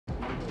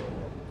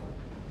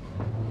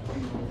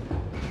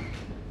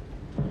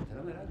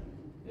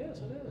Yes,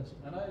 it is.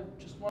 And I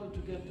just wanted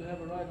to have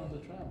a ride on the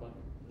tram, but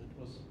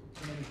it was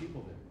too many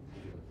people there.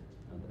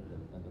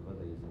 And the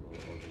weather is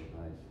also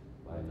nice.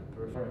 The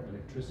perfect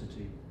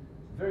electricity,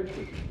 very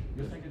quick.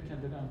 You think it can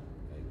be done?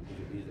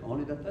 It's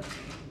only the test.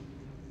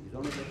 It's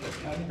only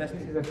the test. This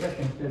is a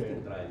testing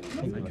period.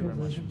 Thank you very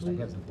much.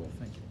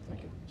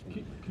 Thank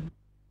you.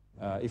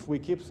 If we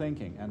keep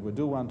thinking, and we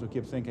do want to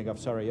keep thinking of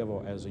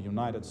Sarajevo as a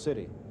united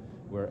city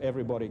where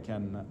everybody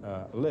can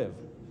live,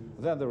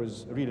 then there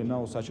is really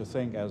no such a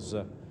thing as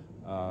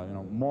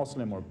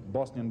Moslem or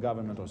Bosnian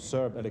government or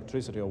Serb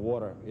electricity or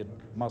water. It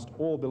must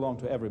all belong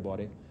to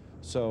everybody.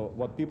 So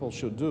what people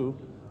should do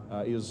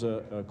is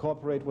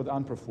cooperate with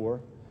UNPROFOR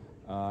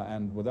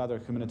and with other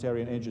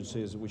humanitarian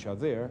agencies which are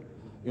there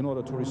in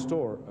order to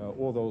restore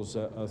all those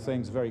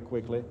things very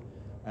quickly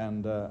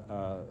and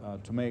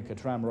to make a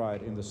tram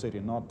ride in the city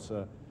not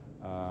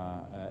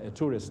a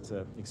tourist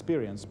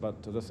experience,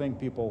 but the thing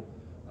people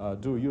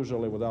do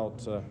usually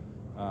without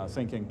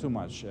thinking too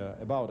much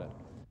about it.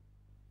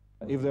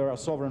 If there are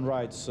sovereign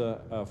rights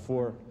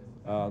for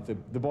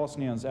the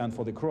Bosnians and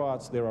for the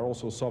Croats, there are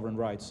also sovereign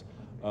rights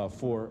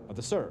for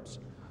the Serbs.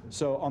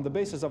 So on the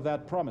basis of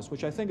that promise,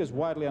 which I think is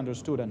widely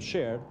understood and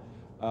shared,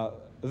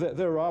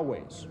 there are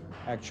ways.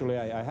 Actually,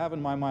 I have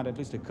in my mind at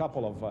least a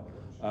couple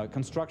of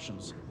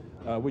constructions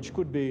which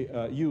could be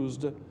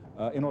used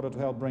in order to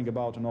help bring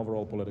about an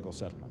overall political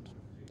settlement,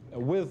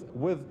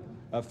 with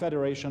a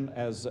federation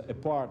as a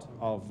part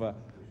of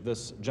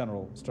this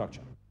general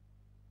structure.